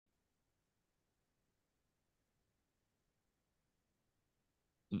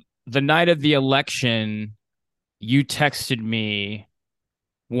the night of the election, you texted me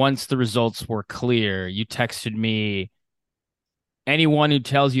once the results were clear. You texted me, anyone who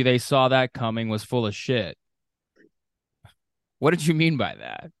tells you they saw that coming was full of shit. What did you mean by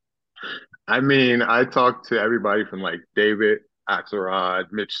that? I mean, I talked to everybody from like David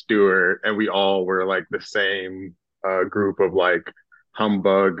Axelrod, Mitch Stewart, and we all were like the same group of like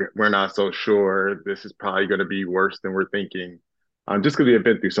humbug. We're not so sure. This is probably going to be worse than we're thinking. Just because we have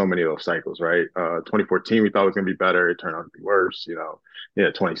been through so many of those cycles, right? 2014, we thought it was going to be better. It turned out to be worse, Yeah,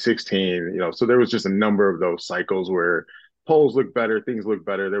 2016, so there was just a number of those cycles where polls look better, things look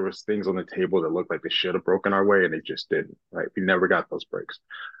better. There was things on the table that looked like they should have broken our way, and they just didn't, right? We never got those breaks.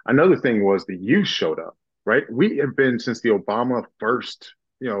 Another thing was the youth showed up, right? We have been since the Obama first,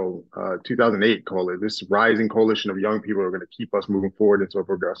 2008 coalition, this rising coalition of young people who are going to keep us moving forward into a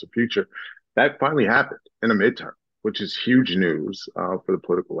progressive future. That finally happened in a midterm, which is huge news for the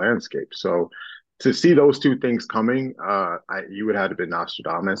political landscape. So to see those two things coming, you would have to be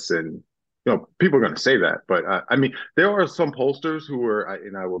Nostradamus, and people are going to say that, but I mean, there are some pollsters who were,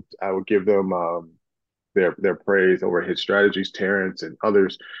 and I will give them their praise over his strategies, Terrence and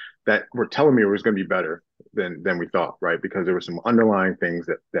others that were telling me it was going to be better than we thought, right? Because there were some underlying things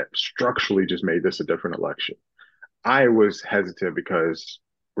that structurally just made this a different election. I was hesitant because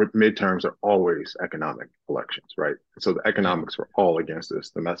midterms are always economic elections, right? So the Yeah. economics were all against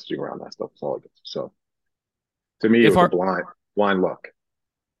this. The messaging around that stuff was all against us. So to me, it If was a our blind luck.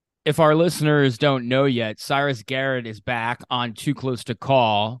 if our listeners don't know yet, Cyrus Garrett is back on Too Close to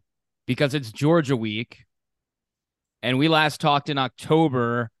Call because it's Georgia week, and we last talked in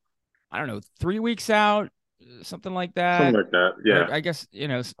October. I don't know, 3 weeks out, something like Something that, like that. or Yeah. I guess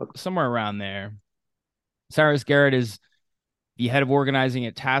somewhere around there. Cyrus Garrett is the head of organizing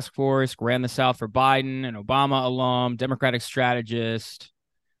at Task Force, ran the South for Biden, an Obama alum, Democratic strategist,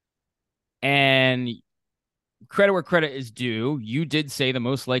 and credit where credit is due. You did say the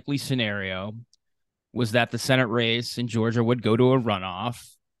most likely scenario was that the Senate race in Georgia would go to a runoff.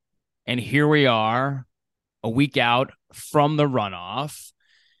 And here we are, a week out from the runoff.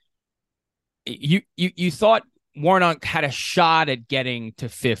 You thought Warnock had a shot at getting to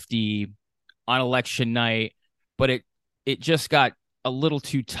 50 on election night, but it just got a little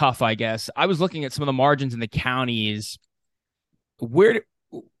too tough, I guess. I was looking at some of the margins in the counties where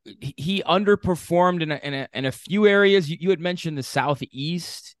he underperformed in a few areas. You had mentioned the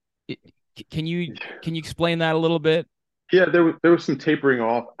southeast. Can you can you explain that a little bit? Yeah, there was some tapering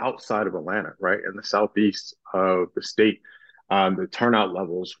off outside of Atlanta, right? In the southeast of the state, the turnout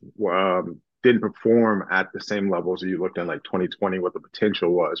levels didn't perform at the same levels you looked at like 2020, what the potential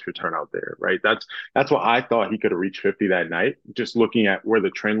was for turnout there, right? That's what I thought he could have reached 50 that night, just looking at where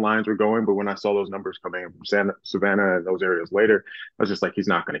the trend lines were going. But when I saw those numbers coming in from Savannah and those areas later, I was just like, he's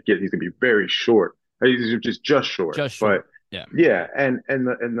not going to get. He's going to be very short. He's just short. Just But short. Yeah. yeah, and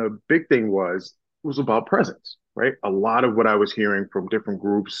the big thing was about presence, right? A lot of what I was hearing from different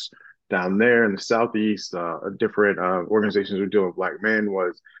groups down there in the southeast, different organizations who deal with black men,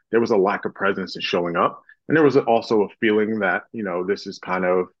 was there was a lack of presence in showing up, and there was also a feeling that this is kind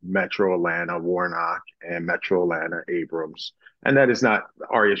of Metro Atlanta, Warnock, and Metro Atlanta, Abrams, and that is not,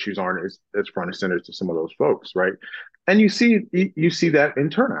 our issues aren't as front and center to some of those folks, right? And you see that in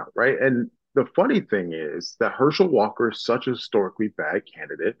turnout, right? And the funny thing is that Herschel Walker is such a historically bad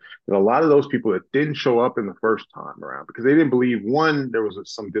candidate that a lot of those people that didn't show up in the first time around because they didn't believe, one, there was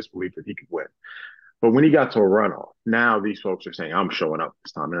some disbelief that he could win. But when he got to a runoff, now these folks are saying, I'm showing up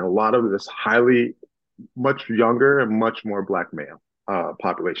this time. And a lot of this highly, much younger and much more black male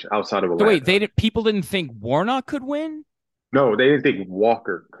population outside of So wait, Atlanta. people didn't think Warnock could win? No, they didn't think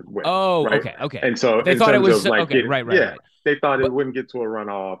Walker could win, Oh, right? okay, okay. And so They in thought it terms of was like okay. getting, Right, right, yeah, right. they thought it But wouldn't get to a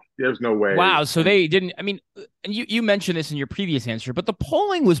runoff. There's no way. wow, so And they didn't. I mean, and you mentioned this in your previous answer, but the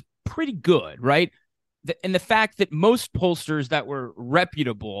polling was pretty good, right? And the fact that most pollsters that were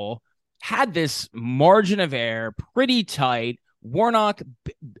reputable had this margin of error pretty tight. Warnock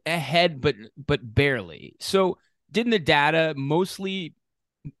ahead, but barely. So didn't the data mostly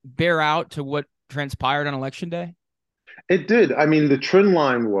bear out to what transpired on election day? it did. I mean, the trend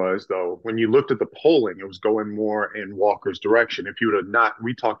line was, though, when you looked at the polling, it was going more in Walker's direction. If you would have not,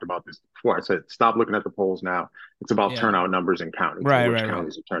 we talked about this before. I said, stop looking at the polls now. It's about Yeah. turnout numbers in counties and Right, which right, right.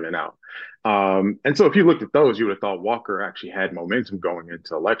 counties are turning out. And so if you looked at those, you would have thought Walker actually had momentum going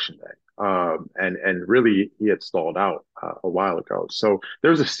into election day. And really, he had stalled out a while ago. So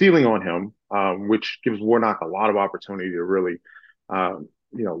there's a ceiling on him, which gives Warnock a lot of opportunity to really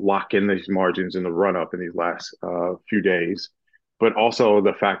lock in these margins in the run up in these last few days. But also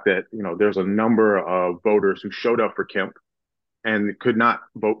the fact that, there's a number of voters who showed up for Kemp, and could not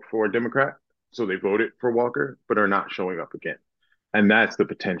vote for a Democrat, so they voted for Walker, but are not showing up again. And that's the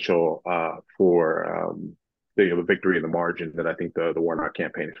potential for the victory in the margin that I think the Warnock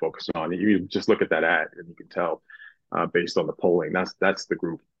campaign is focused on. You just look at that ad, and you can tell based on the polling that's the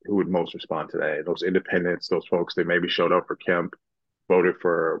group who would most respond today. Those independents, those folks that maybe showed up for Kemp, voted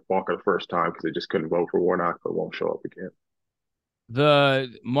for Walker the first time because they just couldn't vote for Warnock, but won't show up again.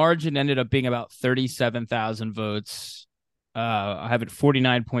 The margin ended up being about 37,000 votes. I have it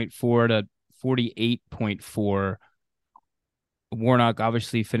 49.4 to 48.4. Warnock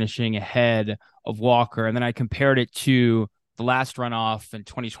obviously finishing ahead of Walker. And then I compared it to the last runoff in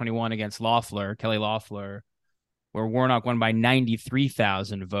 2021 against Loeffler, Kelly Loeffler, where Warnock won by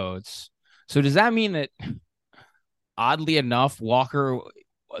 93,000 votes. So does that mean that, oddly enough, Walker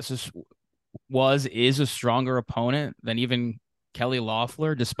is a stronger opponent than even Kelly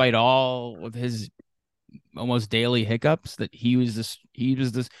Loeffler, despite all of his almost daily hiccups? That he was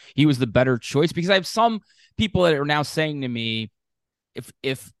the better choice? Because I have some people that are now saying to me,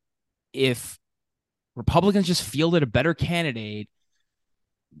 if Republicans just fielded a better candidate,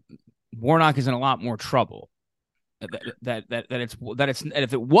 Warnock is in a lot more trouble. That it's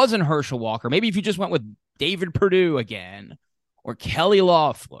if it wasn't Herschel Walker, maybe if you just went with David Perdue again or Kelly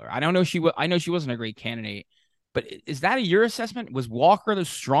Loeffler. I know she wasn't a great candidate, but is that your assessment? Was Walker the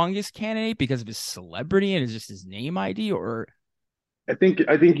strongest candidate because of his celebrity and just his name ID, or I think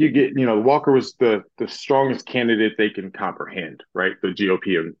you get, Walker was the strongest candidate they can comprehend, right? The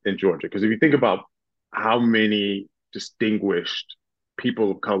GOP in Georgia. Because if you think about how many distinguished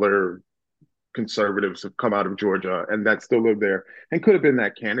people of color, conservatives have come out of Georgia and that still live there and could have been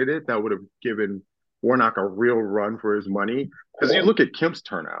that candidate that would have given Warnock a real run for his money. Because you look at Kemp's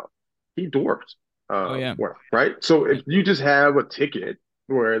turnout, he dwarfed oh yeah, Warnock, right? So if you just have a ticket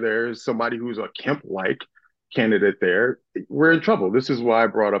where there's somebody who's a Kemp like candidate there, we're in trouble. This is why I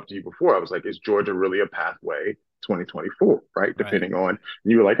brought up to you before. I was like, is Georgia really a pathway 2024, right? right, Depending on, and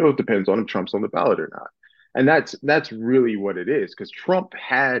you were like, oh, it depends on if Trump's on the ballot or not. And that's really what it is, because Trump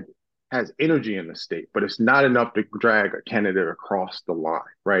has energy in the state, but it's not enough to drag a candidate across the line,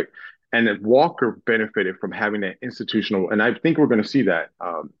 right? And that Walker benefited from having that institutional, and I think we're going to see that.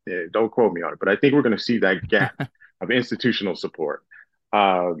 Don't quote me on it, but I think we're going to see that gap of institutional support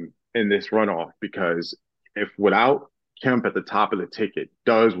in this runoff, because if without Kemp at the top of the ticket,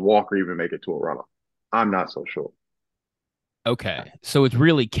 does Walker even make it to a runoff? I'm not so sure. okay. So it's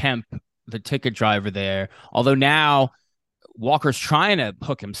really Kemp, the ticket driver there. Although now Walker's trying to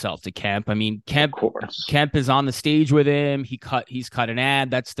hook himself to Kemp. I mean, Of Kemp course. Kemp is on the stage with him. He's cut an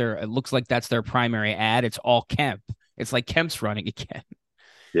ad. It looks like that's their primary ad. It's all Kemp. It's like Kemp's running again.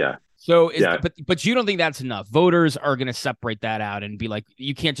 Yeah. So Yeah. but you don't think that's enough? Voters are going to separate that out and be like,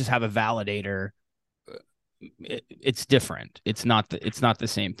 you can't just have a validator. It's different. It's not the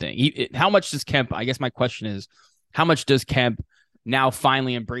same thing. How much does Kemp? I guess my question is, how much does Kemp now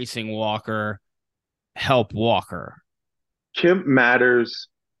finally embracing Walker help Walker? Kemp matters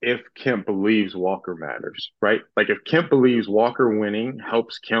if Kemp believes Walker matters, right? Like if Kemp believes Walker winning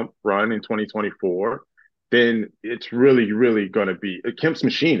helps Kemp run in 2024, then it's really, really going to be Kemp's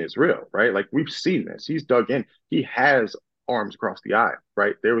machine is real, right? Like we've seen this. He's dug in. He has arms across the aisle,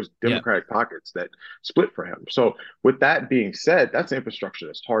 right? There was Yeah, Democratic pockets that split for him. So with that being said, that's infrastructure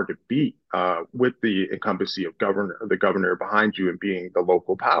that's hard to beat with the incumbency of the governor behind you and being the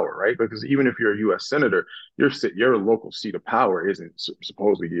local power, right? Because even if you're a U.S. senator, your local seat of power isn't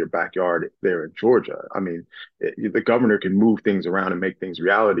supposedly your backyard there in Georgia. I mean, the governor can move things around and make things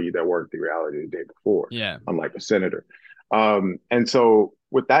reality that weren't the reality the day before, yeah. unlike a senator. And so,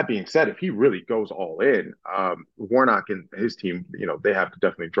 with that being said, if he really goes all in, Warnock and his team, they have to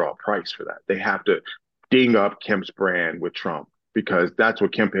definitely draw a price for that. They have to ding up Kemp's brand with Trump, because that's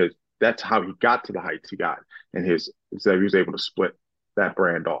what Kemp is. That's how he got to the heights he got, and so he was able to split that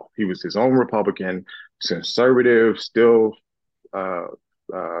brand off. He was his own Republican, conservative, still uh,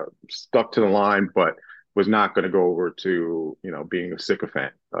 stuck to the line, but was not going to go over to being a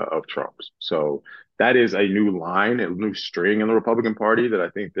sycophant of Trump's. So that is a new line, a new string in the Republican Party that I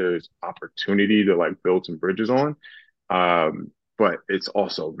think there's opportunity to like build some bridges on. But it's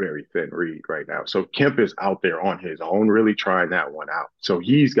also very thin reed right now. So Kemp is out there on his own, really trying that one out. So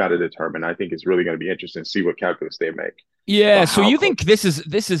he's got to determine. I think it's really going to be interesting to see what calculus they make Yeah, about so how you close. think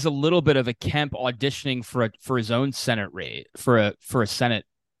this is a little bit of a Kemp auditioning for his own Senate rate for a Senate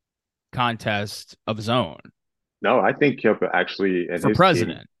contest of his own No, I think Kemp actually and for his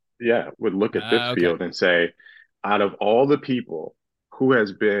team, president? yeah, would look at this Okay. field and say, out of all the people, who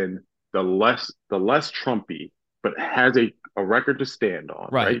has been the less Trumpy, but has a record to stand on,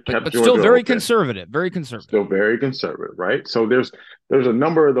 Right. right? But Kept but still Georgia very open. conservative, very conservative. Still very conservative, right? So there's a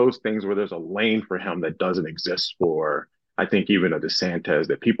number of those things where there's a lane for him that doesn't exist for I think even a DeSantis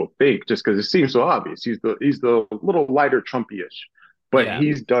that people think just because it seems so obvious. He's the little lighter Trumpy-ish, but Yeah.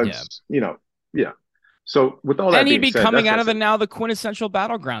 he's done Yeah. yeah. So with all And that he'd being be said, coming that's out gonna of say the quintessential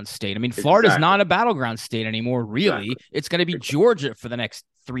battleground state. I mean, Florida's exactly, not a battleground state anymore, really. exactly, It's going to be exactly, Georgia for the next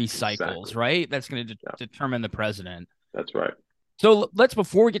three cycles, exactly. right? That's going to Yeah, determine the president. that's right. So let's,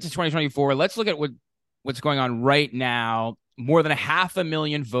 before we get to 2024, let's look at what's going on right now. More than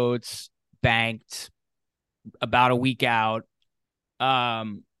 500,000 votes banked about a week out.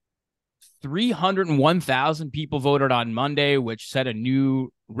 Um, 301,000 people voted on Monday, which set a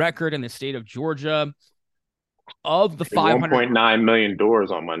new record in the state of Georgia. Of the There's 500, 1.9 million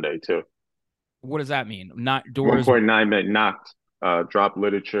doors on Monday too. what does that mean? Not doors. 1.9 million knocked, dropped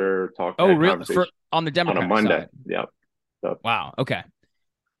literature, talked, Oh, had real for conversation on the on a Democratic Monday. side. Yep. So Wow. Okay.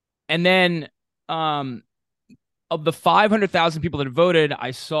 And then um of the 500,000 people that voted,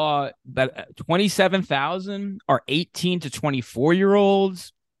 I saw that 27,000 are 18 to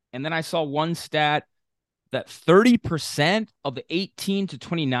 24-year-olds. And then I saw one stat that 30% of the 18 to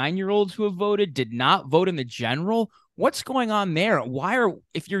 29-year-olds who have voted did not vote in the general. What's going on there?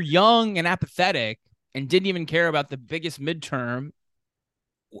 If you're young and apathetic and didn't even care about the biggest midterm,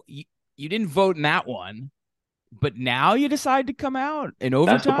 you didn't vote in that one, but now you decide to come out in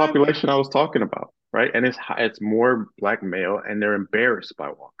that's the overtime? population I was talking about, right? And it's more black male, and they're embarrassed by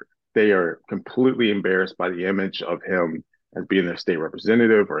Walker. They are completely embarrassed by the image of him as being their state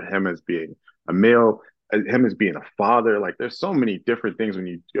representative, or him as being a male, him as being a father. Like there's so many different things when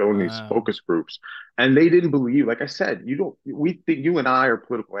you go in these Wow. focus groups, and they didn't believe. Like I said, you don't. We think you and I are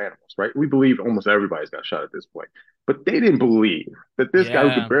political animals, right? We believe almost everybody's got shot at this point, but they didn't believe that this guy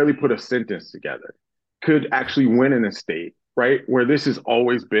who could Yeah. barely put a sentence together could actually win in a state, right? Where this has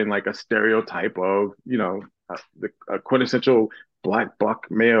always been like a stereotype of, the a quintessential black buck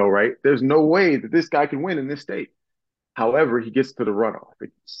male, right? There's no way that this guy can win in this state. However, he gets to the runoff.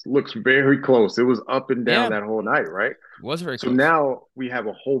 It looks very close. It was up and down Yeah. that whole night, right? It was very So close. now we have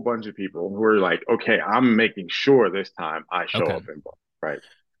a whole bunch of people who are like, okay, I'm making sure this time I show Okay. up and vote, right?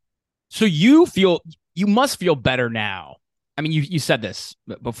 So you must feel better now. I mean, you said this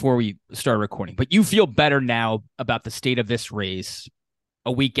before we started recording, but you feel better now about the state of this race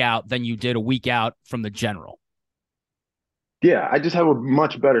a week out than you did a week out from the general. Yeah, I just have a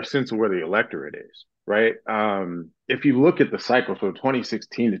much better sense of where the electorate is, right? If you look at the cycle from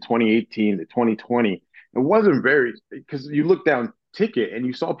 2016 to 2018 to 2020, it wasn't very because you look down ticket and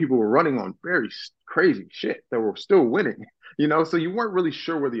you saw people were running on very crazy shit that were still winning, so you weren't really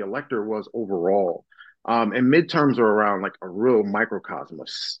sure where the electorate was overall. And midterms are around like a real microcosm,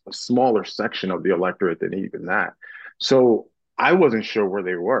 a smaller section of the electorate than even that. So I wasn't sure where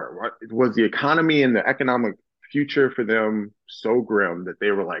they were. Was the economy and the economic future for them so grim that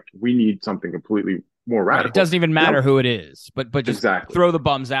they were like, we need something completely more Right. It radical. doesn't even And matter who it is, but just exactly, throw the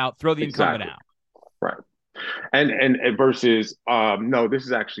bums out, throw the incumbent exactly, out. right. And versus, no, this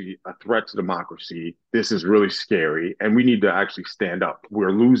is actually a threat to democracy. This is really scary, and we need to actually stand up.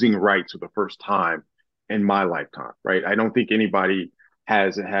 We're losing rights for the first time in my lifetime, right? I don't think anybody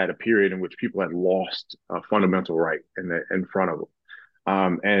has had a period in which people had lost a fundamental right in front of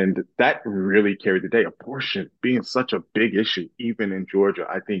them. And that really carried the day. Abortion being such a big issue, even in Georgia,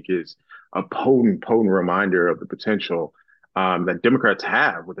 I think is a potent reminder of the potential that Democrats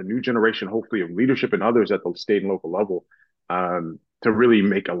have with a new generation, hopefully, of leadership and others at the state and local level to really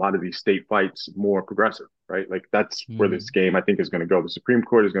make a lot of these state fights more progressive, right? Like that's where this Mm, game, I think, is going to go. The Supreme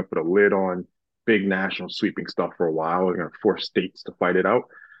Court is going to put a lid on big national sweeping stuff for a while. They're going to force states to fight it out,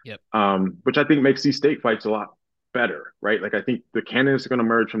 yep. which I think makes these state fights a lot better, right? Like I think the candidates are going to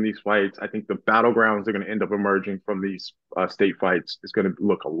emerge from these fights. I think the battlegrounds are going to end up emerging from these state fights is going to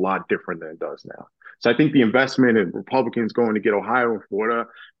look a lot different than it does now. So I think the investment in Republicans going to get Ohio and Florida,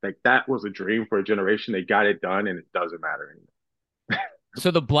 like that was a dream for a generation. They got it done, and it doesn't matter anymore. So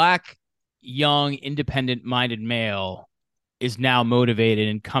the black, young, independent minded male is now motivated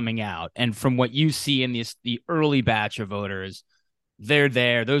and coming out. And from what you see in the early batch of voters, they're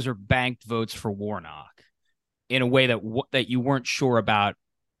there. Those are banked votes for Warnock in a way that you weren't sure about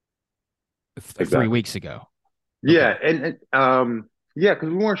 3 Exactly. weeks ago. Yeah, Okay. and yeah, because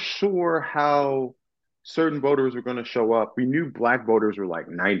we weren't sure how certain voters were going to show up. We knew black voters were like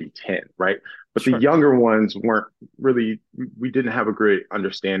 90-10, right? But the Sure. younger ones weren't really, we didn't have a great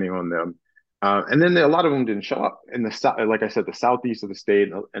understanding on them. And then a lot of them didn't show up in the south, like I said, the southeast of the state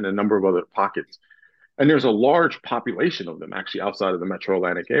and a number of other pockets. And there's a large population of them actually outside of the metro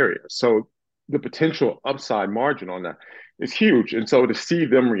Atlantic area. So the potential upside margin on that is huge. And so to see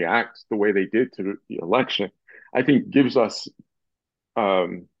them react the way they did to the election, I think gives us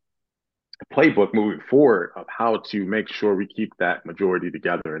um, a playbook moving forward of how to make sure we keep that majority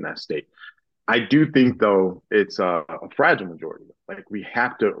together in that state. I do think though it's a fragile majority. Like we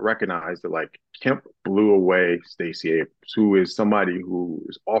have to recognize that like Kemp blew away Stacey Abrams, who is somebody who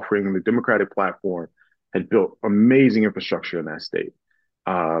is offering the Democratic platform, had built amazing infrastructure in that state,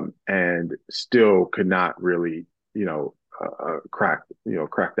 and still could not really,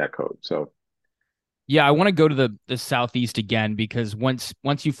 crack that code. So Yeah, I want to go to the southeast again because once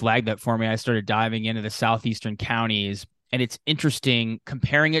you flagged that for me, I started diving into the southeastern counties, and it's interesting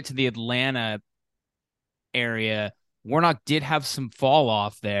comparing it to the Atlanta area. Warnock did have some fall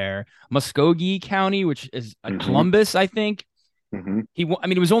off there. Muskogee County, which is mm-hmm, Columbus, I think. mm-hmm, I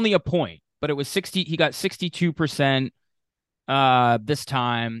mean, it was only a point, but it was 60. He got 62% this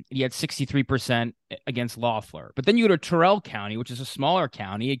time. He had 63% against Loeffler. But then you go to Terrell County, which is a smaller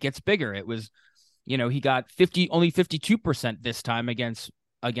county. It gets bigger. It was, he got only 52% this time against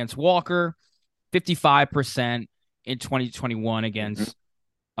Walker, 55% in 2021 mm-hmm. against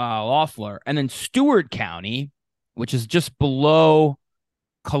Loeffler. And then Stewart County, which is just below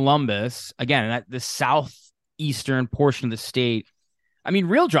Columbus, again, that the southeastern portion of the state. I mean,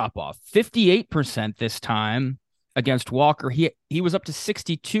 real drop off, 58% this time against Walker. He was up to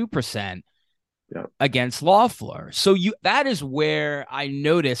 62% Yeah, against Loeffler. So that is where I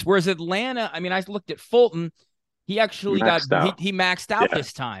noticed. Whereas Atlanta, I mean, I looked at Fulton. He actually maxed out. he maxed out Yeah,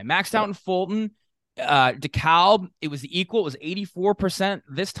 this time. Maxed yeah. out in Fulton. DeKalb, it was equal. It was 84%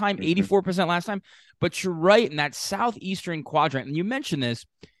 this time, Mm-hmm. 84% last time. But you're right in that southeastern quadrant, and you mentioned this.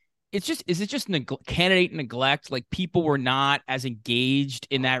 Is it just candidate neglect? Like people were not as engaged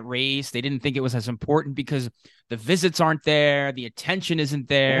in that race. They didn't think it was as important because the visits aren't there, the attention isn't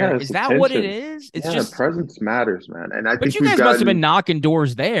there. Yeah, Is it's that what it attention. is? It's Yeah, just, presence matters, man. And I but think you we've guys must have been gotten, knocking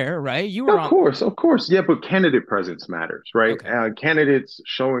doors there, right? You were of on. course, of course. Yeah, but candidate presence matters, right? Okay. Candidates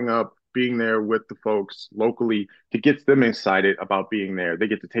showing up, being there with the folks locally to get them excited about being there. They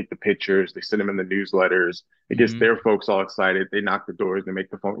get to take the pictures, they send them in the newsletters. It gets Mm-hmm. their folks all excited. They knock the doors, they make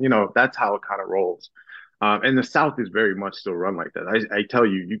the phone. That's how it kind of rolls. And the South is very much still run like that. I tell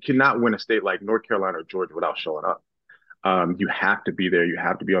you, you cannot win a state like North Carolina or Georgia without showing up. You have to be there, you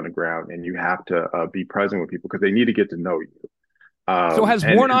have to be on the ground, and you have to be present with people because they need to get to know you. So has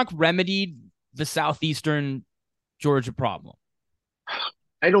And Warnock remedied the southeastern Georgia problem?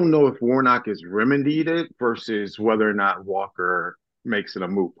 I don't know if Warnock has remedied it versus whether or not Walker makes it a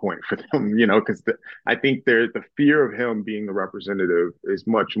moot point for them, because I think the fear of him being the representative is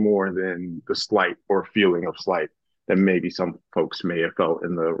much more than the slight or feeling of slight that maybe some folks may have felt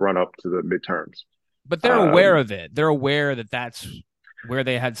in the run up to the midterms. But they're aware Um, of it. They're aware that that's where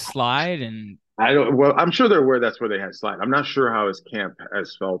they had slide and I don't. Well, I'm sure they're aware that's where they had slide. I'm not sure how his camp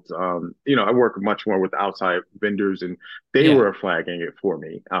has felt. I work much more with outside vendors, and they yeah. were flagging it for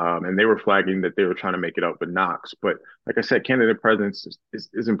me. And they were flagging that they were trying to make it up with Knox. But like I said, candidate presence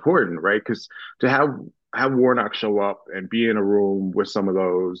is important, right? Because to have Warnock show up and be in a room with some of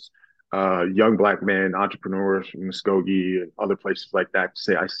those young black men, entrepreneurs from Muskogee and other places like that, to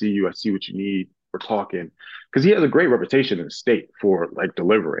say, "I see you. I see what you need. We're talking." Because he has a great reputation in the state for like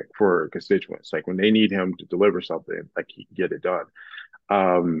delivering for constituents. Like when they need him to deliver something, like he can get it done.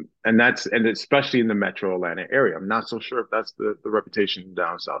 And especially in the metro Atlanta area. I'm not so sure if that's the reputation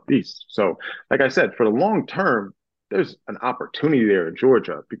down southeast. So, like I said, for the long term, there's an opportunity there in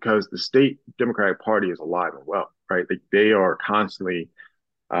Georgia because the state Democratic Party is alive and well, right? They are constantly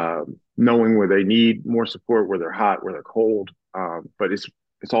knowing where they need more support, where they're hot, where they're cold. But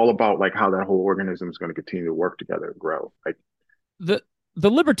it's all about like how that whole organism is going to continue to work together and grow. Like, the the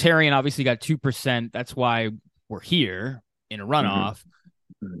libertarian obviously got 2%. That's why we're here in a mm-hmm, runoff.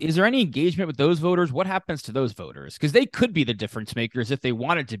 Is there any engagement with those voters? What happens to those voters? Because they could be the difference makers if they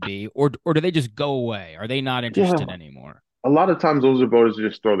wanted to be, or do they just go away? Are they not yeah, interested anymore? a lot of times those are voters who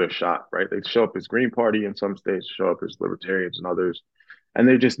just throw their shot, right? They show up as Green Party in some states, show up as Libertarians in others, and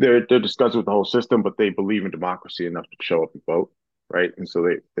they're disgusted with the whole system, but they believe in democracy enough to show up and vote, right? And so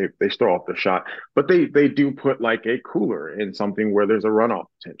they throw off their shot, but they do put like a cooler in something where there's a runoff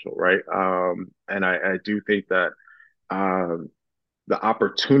potential, right? And I do think that um, the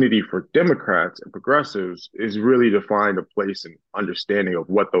opportunity for Democrats and progressives is really to find a place and understanding of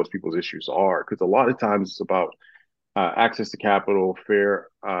what those people's issues are, because a lot of times it's about access to capital, fair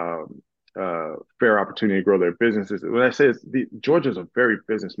opportunity to grow their businesses. When I say Georgia is a very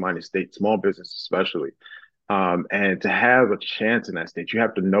business-minded state, small business especially, and to have a chance in that state, you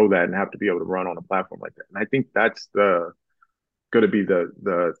have to know that and have to be able to run on a platform like that. And I think that's going to be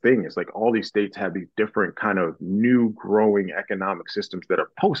the thing. It's like all these states have these different kind of new growing economic systems that are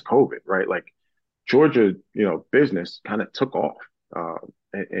post COVID, right? Like Georgia, business kind of took off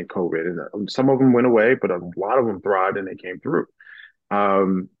in COVID, and some of them went away, but a lot of them thrived and they came through.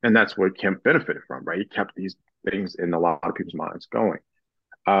 And that's what Kemp benefited from, right? He kept these things in a lot of people's minds going.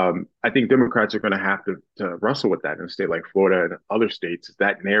 I think Democrats are going to have to wrestle with that in a state like Florida and other states. Is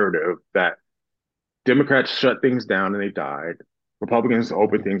that narrative that Democrats shut things down and they died, Republicans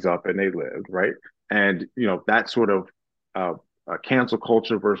opened things up and they lived, right? And that sort of cancel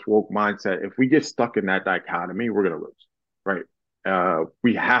culture versus woke mindset. If we get stuck in that dichotomy, we're going to lose, right?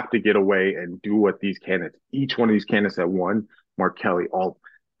 We have to get away and do what these candidates, each one of these candidates that won, Mark Kelly, all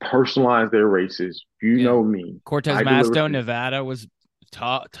personalize their races. You Yeah. know me. Cortez I deliver Masto, for you. Nevada was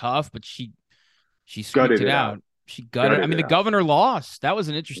tough, but she squeaked Gutted it it out. out. She gutted. I Gutted mean, it the out. governor lost. That was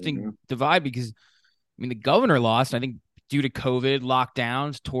an interesting Hmm. divide because I mean the governor lost. I think due to COVID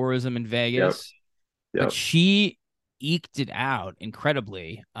lockdowns, tourism in Yep. Vegas, but Yep. she eked it out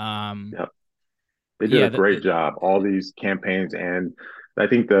incredibly. Yep. They did a Yeah, great job. All these campaigns, and I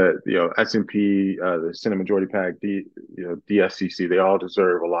think the S&P, the Senate Majority PAC, DSCC, they all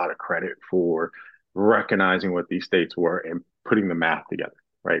deserve a lot of credit for recognizing what these states were and putting the math together,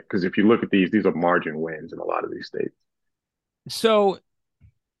 right? Because if you look at these are margin wins in a lot of these states. so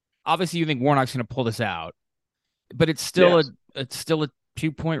obviously you think Warnock's going to pull this out, but Yes, it's still a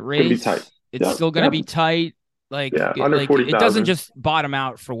 2 point it's gonna be tight. race. It's Yep, still going to yep, be tight. yeah, under It doesn't 40,000. just bottom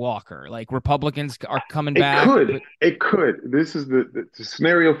out for Walker. Like Republicans are coming It back, could. but It could. This is the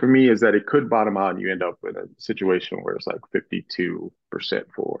scenario for me is that it could bottom out and you end up with a situation where it's like 52%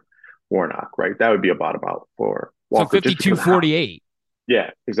 for Warnock, right? That would be a bottom out for so Walker just because of how, 52-48. yeah,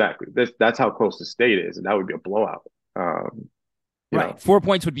 exactly. That's how close the state is, and that would be a blowout. Um, you Right. know, 4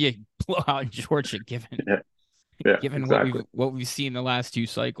 points would be a blowout in Georgia yeah, yeah, given exactly. what we've seen the last two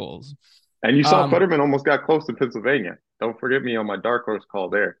cycles. And you saw Um, Fetterman almost got close to Pennsylvania. Don't forget me on my dark horse call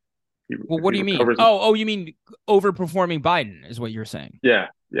there. well, If what he do you mean? recovers, You mean overperforming Biden is what you're saying. yeah,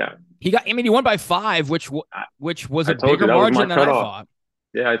 yeah. He won by 5, I, which was a I told you bigger that was my margin than I cutoff. thought.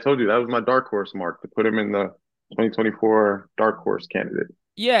 Yeah, I told you that was my dark horse mark to put him in the 2024 dark horse candidate.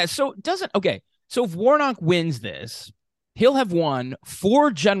 Yeah, so doesn't okay. So if Warnock wins this, he'll have won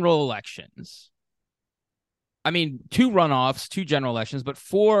 4 general elections. I mean, 2 runoffs, 2 general elections, but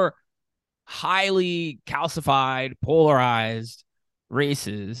 4 highly calcified, polarized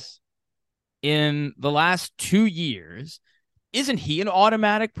races in the last 2 years. Isn't he an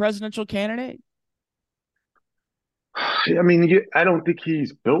automatic presidential candidate? I mean, I don't think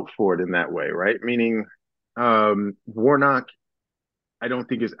he's built for it in that way, right? Meaning, Warnock, I don't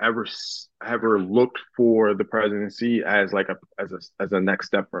think has ever looked for the presidency as like as a next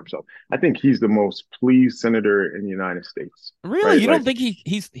step for himself. I think he's the most pleased senator in the United States, Really? right? You Like, don't think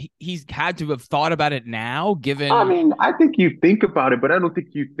he's had to have thought about it now, I given mean, I think you think about it, but I don't think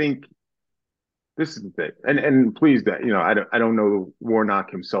you think this is the thing. And please, that I don't know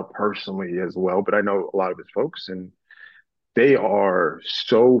Warnock himself personally as well, but I know a lot of his folks, and they are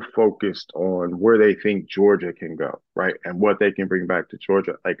so focused on where they think Georgia can go, right? And what they can bring back to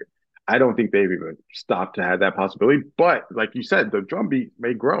Georgia. Like, I don't think they've even stopped to have that possibility. But like you said, the drumbeat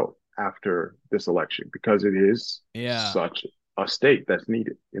may grow after this election because it is yeah, such a state that's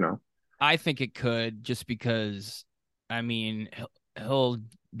needed. I think it could just because I mean he'll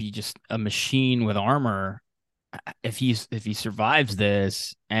be just a machine with armor if he survives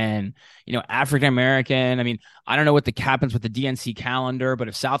this and African American. I mean, I don't know what the happens with the DNC calendar, but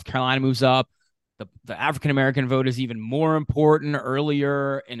if South Carolina moves up, the African American vote is even more important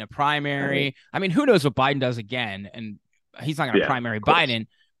earlier in a Right. primary. I mean, who knows what Biden does again? And he's not going to Yeah, primary of course. Biden,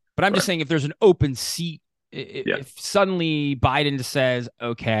 but I'm just Right. saying if there's an open seat, Yeah. if suddenly Biden just says,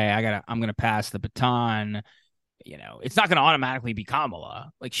 okay, I'm going to pass the baton, it's not going to automatically be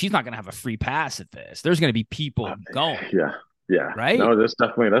Kamala. Like she's not going to have a free pass at this. There's going to be people going, Yeah. Yeah. right? No, that's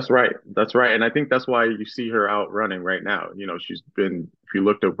right. That's right. And I think that's why you see her out running right now. She's been, if you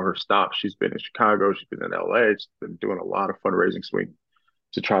looked over her stops, she's been in Chicago, she's been in LA, she's been doing a lot of fundraising swing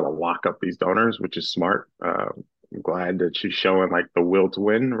to try to lock up these donors, which is smart. I'm glad that she's showing like the will to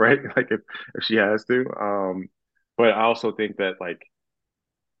win, right? Like if she has to. But I also think that like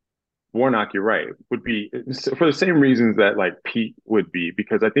Warnock, you're right, would be for the same reasons that like Pete would be,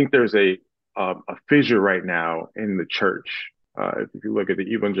 because I think there's a fissure right now in the church. If you look at the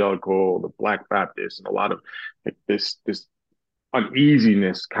evangelical, the Black Baptist, and a lot of like this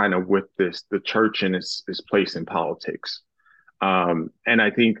uneasiness kind of with the church and its place in politics. And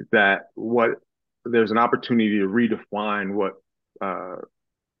I think that what there's an opportunity to redefine what uh,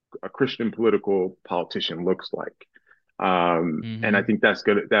 a Christian political politician looks like. And I Hmm. think that's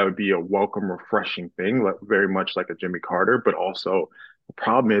good. That would be a welcome, refreshing thing, like, very much like a Jimmy Carter. But also, the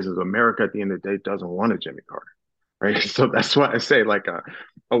problem is America at the end of the day doesn't want a Jimmy Carter, right? So that's why I say like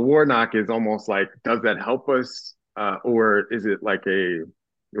a Warnock is almost like, does that help us, or is it like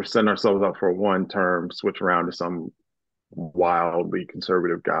we're setting ourselves up for a one term switch around to some wildly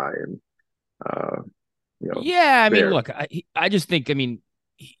conservative guy and uh, Yeah, I mean, there, look, I just think, I mean,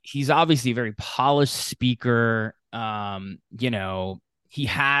 he's obviously a very polished speaker. He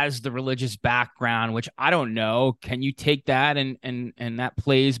has the religious background, which I don't know. Can you take that and that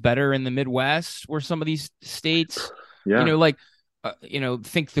plays better in the Midwest or some of these states? yeah, Like,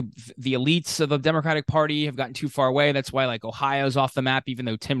 think the elites of the Democratic Party have gotten too far away. That's why like Ohio's off the map, even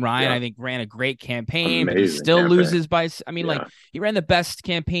though Tim Ryan, yeah, I think, ran a great campaign, but he amazing still campaign, loses by. I mean, like yeah, he ran the best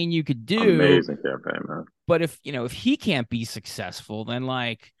campaign you could do, amazing campaign, man. but if he can't be successful, then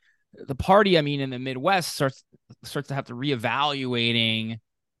like the party, I mean, in the Midwest starts to have to reevaluating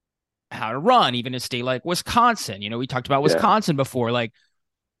how to run, even a state like Wisconsin. We talked about Yeah, Wisconsin before. Like,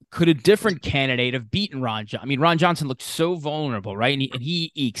 could a different candidate have beaten Ron Johnson? I mean, Ron Johnson looked so vulnerable, right? And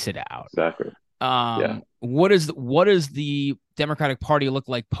he ekes it out. exactly. Yeah. What does the Democratic Party look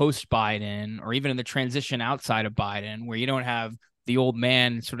like post Biden, or even in the transition outside of Biden, where you don't have the old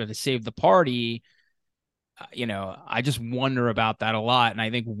man sort of to save the party? I just wonder about that a lot. And I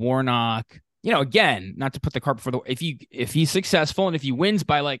think Warnock, again, not to put the cart before the if he's successful and if he wins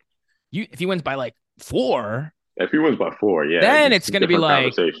by like 4, If he wins by 4, yeah, then it's it's a going to be different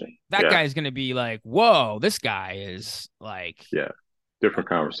like conversation. that Yeah, guy's going to be like, whoa, this guy is like, yeah, different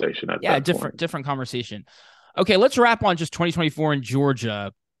conversation at yeah, that point. different conversation. Okay, let's wrap on just 2024 in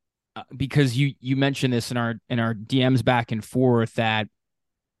Georgia, because you mentioned this in our DMs back and forth that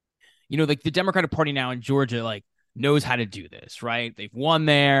like the Democratic Party now in Georgia like knows how to do this, right? They've won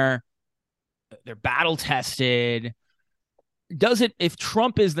there. They're battle tested. Does it, if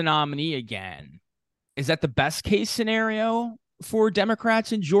Trump is the nominee again, is that the best case scenario for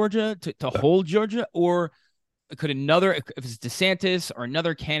Democrats in Georgia to hold Georgia? Or could if it's DeSantis or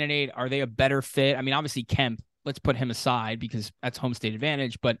another candidate, are they a better fit? I mean, obviously Kemp, let's put him aside because that's home state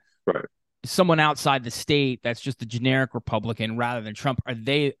advantage, but Right. someone outside the state that's just a generic Republican rather than Trump, are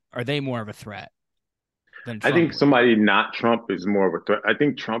they more of a threat than I Trump think would be? somebody not Trump is more of a threat. I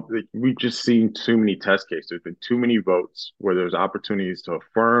think Trump, like, we've just seen too many test cases. There's been too many votes where there's opportunities to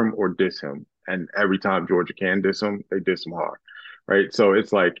affirm or diss him. And every time Georgia can diss him, they diss him hard. Right. So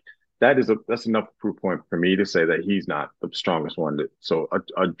it's like that's enough proof point for me to say that he's not the strongest one. So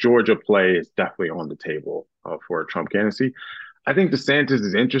a Georgia play is definitely on the table for a Trump candidacy. I think DeSantis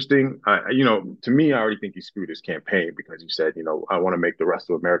is interesting. To me, I already think he screwed his campaign because he said, I want to make the rest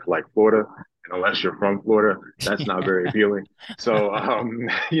of America like Florida. And unless you're from Florida, that's not very appealing. So, I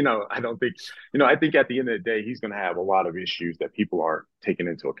don't think, I think at the end of the day, he's going to have a lot of issues that people aren't taking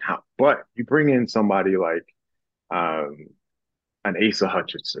into account. But you bring in somebody like um, an Asa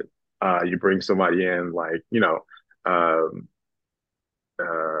Hutchinson, you bring somebody in like, um,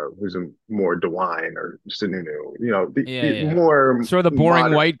 who's a more DeWine or Sununu, Yeah, the yeah. more Sort of the boring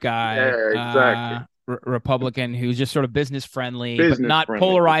modern. white guy, Yeah, exactly. Republican who's just sort of business friendly, but Business not friendly.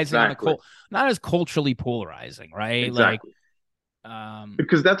 polarizing Exactly. not as culturally polarizing, right? Like, Exactly. um,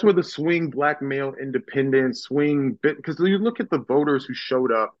 Because that's where the swing black male independent swing bit, because you look at the voters who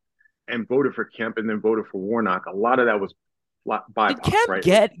showed up and voted for Kemp and then voted for Warnock, a lot of that was did BIPOC, Kemp right?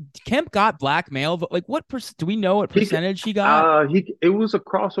 get Kemp got blackmail? Like, do we know what He percentage he got? it was a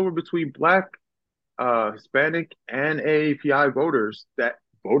crossover between black, Hispanic, and AAPI voters that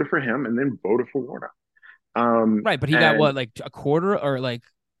voted for him and then voted for Warnock. Right, but he got And what, like a quarter or like,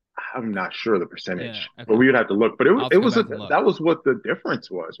 I'm not sure the yeah, percentage, but okay. we would have to look. But I'll have it to go was back and look. that was what the difference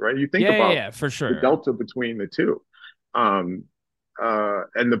was, right? You think Yeah, yeah, about yeah, for the sure. delta between the two. Um,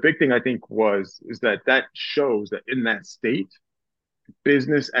 and the big thing I think is that shows that in that state,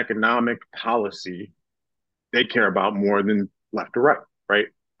 business, economic, policy, they care about more than left or right, right?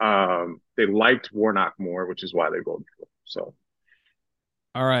 They liked Warnock more, which is why they voted for him. So,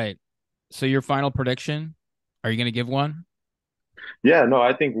 All right. So your final prediction? Are you going to give one? yeah, no,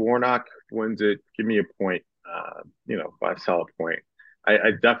 I think Warnock wins it. Give me a point, by a solid point.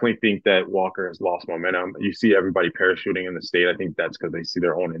 I definitely think that Walker has lost momentum. You see everybody parachuting in the state. I think that's because they see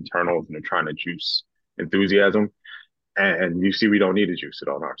their own internals and they're trying to juice enthusiasm. And you see, we don't need to juice it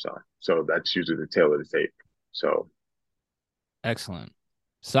on our side. So that's usually the tail of the tape. So, Excellent.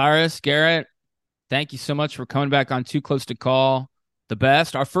 Cyrus, Garrett, thank you so much for coming back on Too Close to Call. The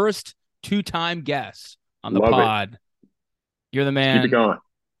best, our first two-time guest on the love it. pod. You're the Let's keep it man. going.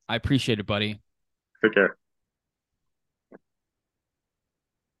 I appreciate it, buddy. Take care.